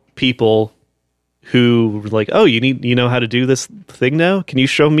help people who like, you know how to do this thing now? Can you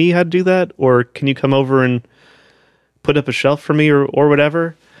show me how to do that? Or can you come over and put up a shelf for me or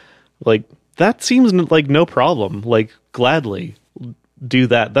whatever? Like that seems like no problem. Like gladly do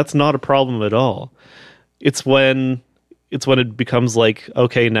that. That's not a problem at all. It's when it becomes like,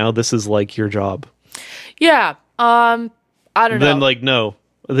 okay, now this is like your job. Yeah. I don't know. Then like, no,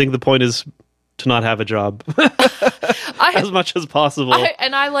 I think the point is to not have a job as much as possible.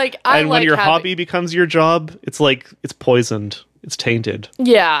 And when your hobby becomes your job, it's like, it's poisoned. It's tainted.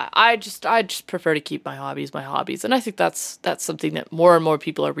 Yeah. I just prefer to keep my hobbies. And I think that's something that more and more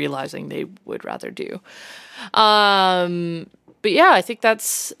people are realizing they would rather do. But yeah, I think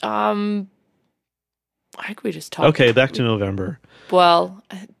that's, I think we just talked. Okay. Back to November. Well,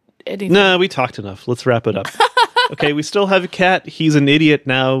 anything. No, we talked enough. Let's wrap it up. Okay, we still have a cat. He's an idiot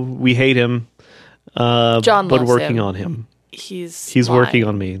now. We hate him. John but loves working him. on him. He's working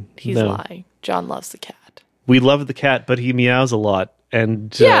on me. He's lying. John loves the cat. We love the cat, but he meows a lot.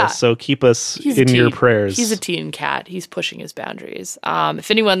 And so keep us in your prayers. He's a teen cat. He's pushing his boundaries. If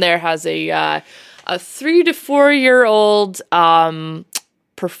anyone there has a 3 to 4 year old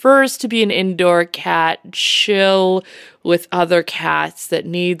prefers to be an indoor cat, chill with other cats that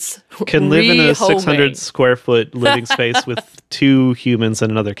needs can live in a 600 square foot living space with 2 humans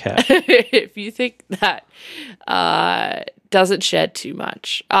and another cat. If you think that doesn't shed too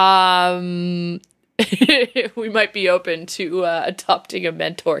much, we might be open to adopting a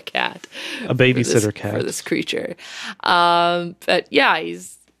mentor cat, A babysitter cat. for this creature. But yeah, I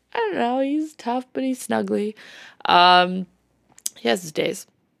don't know, he's tough, but he's snuggly. He has his days.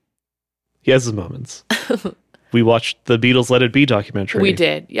 He has his moments. We watched the Beatles Let It Be documentary. We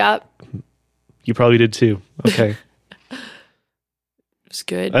did, yep. You probably did too. Okay. It was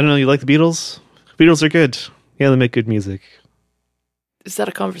good. I don't know, you like the Beatles? Beatles are good. Yeah, they make good music. Is that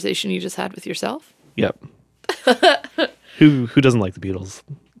a conversation you just had with yourself? Yep. Who doesn't like the Beatles?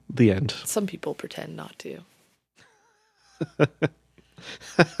 The end. Some people pretend not to.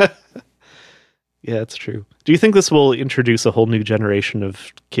 Yeah, it's true. Do you think this will introduce a whole new generation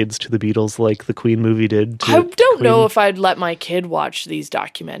of kids to the Beatles like the Queen movie did? To I don't know Queen? if I'd let my kid watch these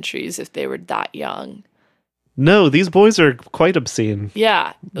documentaries if they were that young. No, these boys are quite obscene.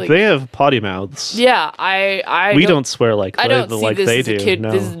 Yeah. Like, They have potty mouths. yeah, I We don't swear like I don't see like this they as a do. kid.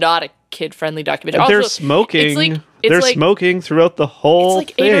 No. This is not a kid-friendly documentary. And they're Also, smoking. it's They're like smoking throughout the whole it's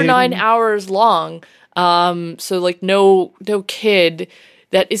like 8 or thing. 9 hours long. So like no kid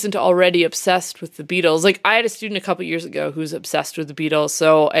that isn't already obsessed with the Beatles. Like I had a student a couple years ago who's obsessed with the Beatles.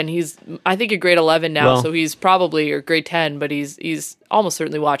 So and he's I think in grade 11 now. Well- so he's probably or grade 10, but he's almost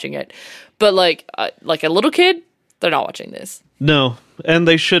certainly watching it. But like a little kid, they're not watching this. No, and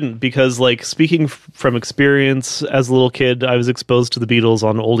they shouldn't, because, like, speaking from experience, as a little kid, I was exposed to the Beatles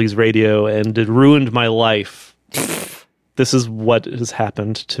on oldies radio, and it ruined my life. This is what has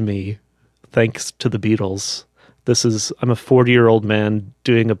happened to me, thanks to the Beatles. I'm a 40-year-old man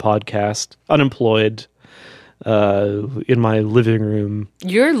doing a podcast, unemployed, in my living room.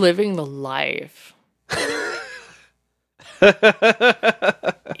 You're living the life.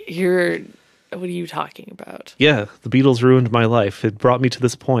 What are you talking about? Yeah, the Beatles ruined my life. It brought me to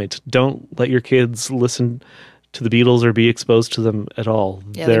this point. Don't let your kids listen to the Beatles or be exposed to them at all.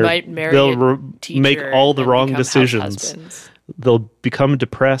 Yeah, they might marry They'll a teacher make all the and wrong become house decisions. husbands. They'll become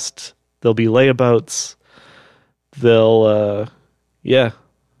depressed. They'll be layabouts. They'll, yeah.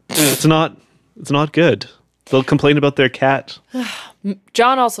 It's not good. They'll complain about their cat.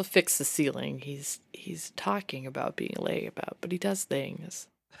 John also fixed the ceiling. He's talking about being a layabout, but he does things.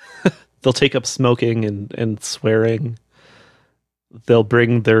 They'll take up smoking and swearing. They'll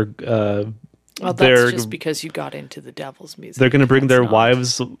bring their Well, that's their just because you got into the devil's music. they're going to bring That's their not-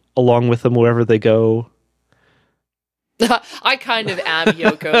 wives along with them wherever they go. I kind of am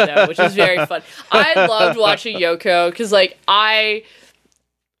Yoko though, which is very fun. I loved watching Yoko because, like, I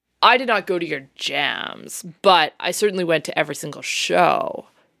did not go to your jams, but I certainly went to every single show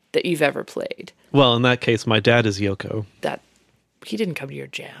that you've ever played. Well, in that case, my dad is Yoko. That he didn't come to your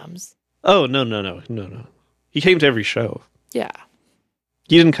jams. Oh, no. He came to every show. Yeah.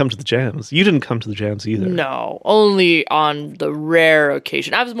 He didn't come to the jams. You didn't come to the jams either. No, only on the rare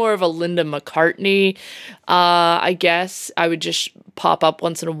occasion. I was more of a Linda McCartney, I guess. I would just pop up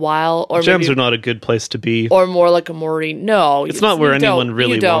once in a while, or Jams maybe, are not a good place to be. or more like a Maureen. No, It's not where anyone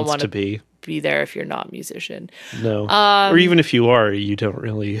really wants want to be. Be there if you're not a musician. No. Or even if you are, you don't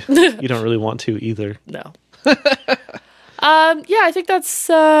really want to either. No. Yeah, I think that's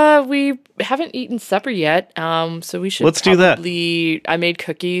we haven't eaten supper yet. So we should Let's do that. I made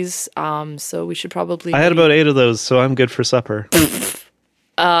cookies. So we should probably I had about 8 of those, so I'm good for supper.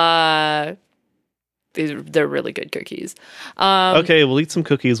 they're really good cookies. Okay, we'll eat some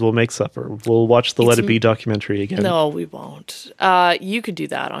cookies. We'll make supper. We'll watch the Let It Be documentary again. No, we won't. You could do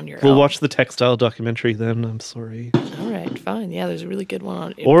that on your We'll own. watch the textile documentary then. I'm sorry. All right, fine. Yeah, there's a really good one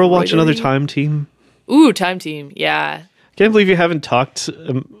on Or we'll watch another embroidery. Time Team. Ooh, Time Team. Yeah. Can't believe you haven't talked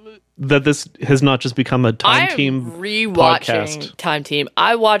that this has not just become a Time I'm Team rewatching podcast. Time Team.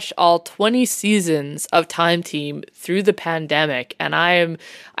 I watched all 20 seasons of Time Team through the pandemic, and I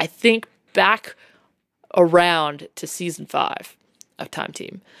think, back around to season 5 of Time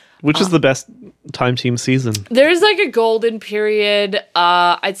Team. Which is the best Time Team season? There's like a golden period,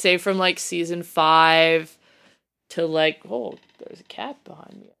 I'd say from like season 5 to like, oh, there's a cat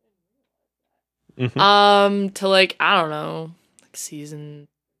behind me. Mhm. To like, I don't know, like season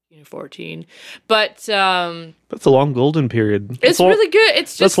 14. But That's a long golden period. it's really good.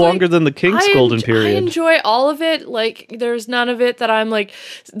 It's just That's longer than the King's golden period. I enjoy all of it. Like, there's none of it that I'm like.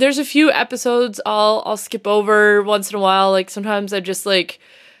 There's a few episodes I'll skip over once in a while. Like sometimes I just like,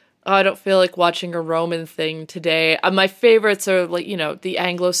 oh, I don't feel like watching a Roman thing today. My favorites are like, the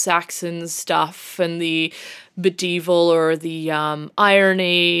Anglo-Saxon stuff and the medieval or the Iron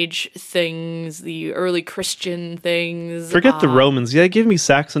Age things, the early Christian things. Forget the Romans. Yeah, give me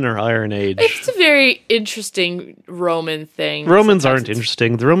Saxon or Iron Age. It's a very interesting Roman thing. Romans Sometimes aren't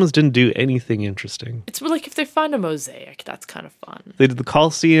interesting. The Romans didn't do anything interesting. It's like if they find a mosaic, that's kind of fun. They did the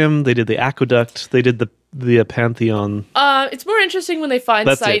Colosseum, they did the Aqueduct, they did the Pantheon. It's more interesting when they find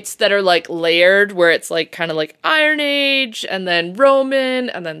That's sites that are like layered, where it's like kind of like Iron Age and then Roman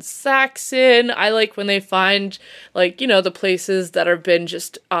and then Saxon. I like when they find like, you know, the places that have been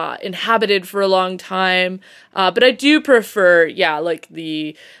just inhabited for a long time. But I do prefer, like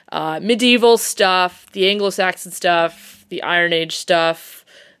the medieval stuff, the Anglo-Saxon stuff, the Iron Age stuff.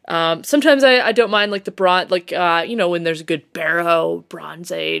 Sometimes I don't mind like the bronze, like, you know, when there's a good Barrow,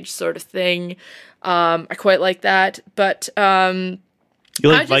 Bronze Age sort of thing. I quite like that, but You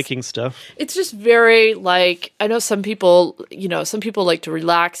like Viking stuff? it's just very like, I know some people like to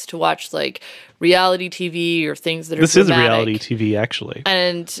relax to watch like reality TV or things that are This is dramatic. reality TV, actually.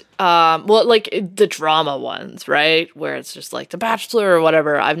 And well, like the drama ones, right, where it's just like The Bachelor or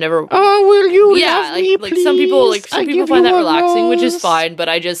whatever. I've never. Oh, will you Yeah, like some people find that relaxing, which is fine. But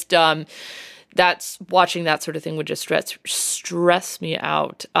I just that's watching that sort of thing would just stress me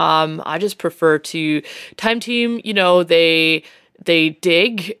out. I just prefer to Time Team. You know, they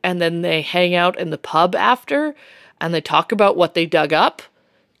dig and then they hang out in the pub after and they talk about what they dug up.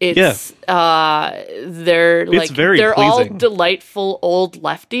 It's they're like very they're all pleasing. delightful old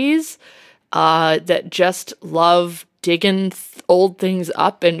lefties that just love digging old things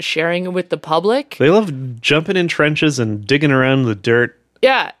up and sharing it with the public. They love jumping in trenches and digging around the dirt.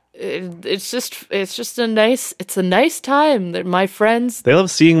 Yeah, it's just a nice time. That my friends, They love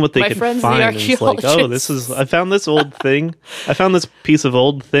seeing what they My can friends, the find. And it's like, oh, I found this old thing. I found this piece of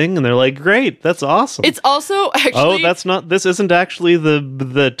old thing, and they're like, great, that's awesome. it's also actually this isn't actually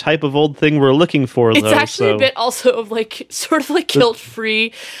the type of old thing we're looking for, it's though. actually a bit also of like sort of like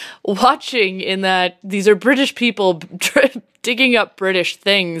guilt-free watching in that these are British people digging up British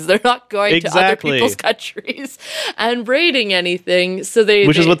things. They're not going to other Exactly. people's countries and raiding anything. So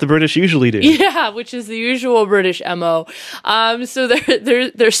which is what the British usually do. yeah, which is the usual British MO. So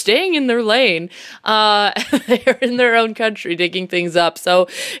they're staying in their lane. They're in their own country digging things up. So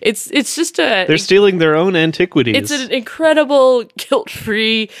it's just They're stealing their own antiquities. it's an incredible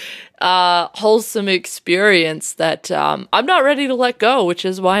guilt-free wholesome experience that I'm not ready to let go, which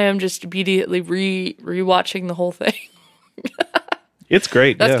is why I'm just immediately rewatching the whole thing. It's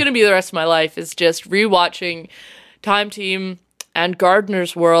great. That's going to be the rest of my life, is just rewatching Time Team and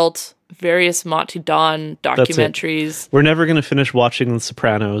Gardener's World, various Monty Don documentaries. We're never going to finish watching The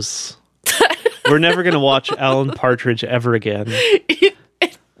Sopranos. We're never going to watch Alan Partridge ever again.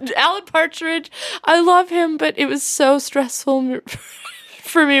 Alan Partridge, I love him, but it was so stressful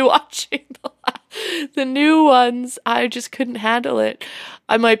for me watching the new ones. I just couldn't handle it.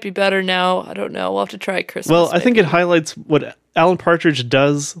 I might be better now. I don't know. We'll have to try Christmas. Well, I think maybe. it highlights what Alan Partridge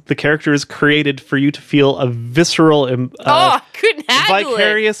does. The character is created for you to feel a visceral, I couldn't handle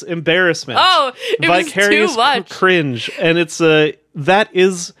vicarious embarrassment. Oh, it vicarious was too much. cringe, and it's that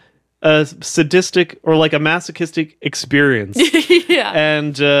is a sadistic or like a masochistic experience, Yeah.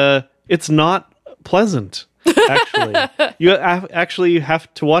 and it's not pleasant. Actually, you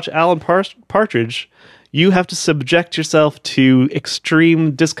have to watch Alan Partridge. You have to subject yourself to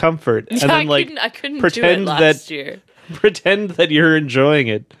extreme discomfort, and then I couldn't pretend do it last year. pretend that you're enjoying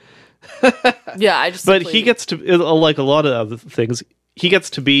it. Yeah, I just. But he gets to, like a lot of other things, he gets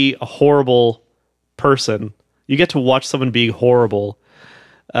to be a horrible person. You get to watch someone be horrible,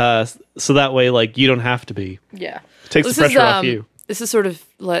 so that way, like, you don't have to be. Yeah, It takes the pressure off you. This is sort of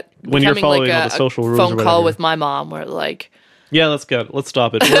When you're becoming following like all the social rules phone or call whatever. with my mom, where like Yeah, let's go. Let's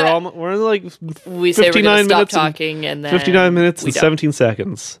stop it. We're like we say we're 59 going to stop minutes and- talking, and then 59 minutes we and don't. 17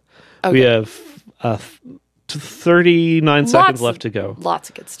 seconds. Okay. We have 39 seconds left to go. Lots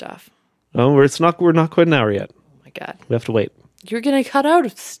of good stuff. Oh, we're not quite an hour yet. Oh my god, We have to wait you're gonna cut out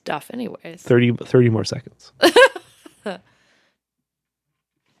of stuff anyways. 30 more seconds. I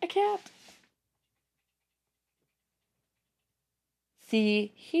can't.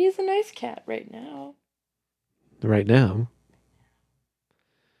 See, he's a nice cat right now. Right now.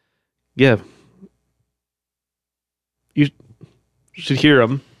 Yeah. You should hear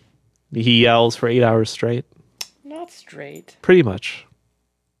him. He yowls for 8 hours straight. Not straight. Pretty much.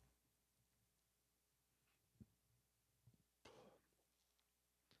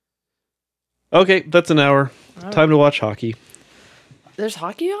 Okay, that's an hour. Time to watch hockey. There's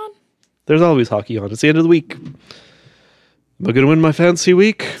hockey on? There's always hockey on. It's the end of the week. Am I going to win my fantasy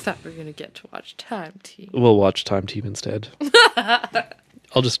week? I thought we were gonna get to watch Time Team. We'll watch Time Team instead.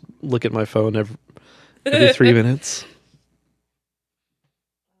 I'll just look at my phone Every 3 minutes.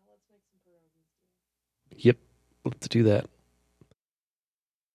 Yep. Let's do that.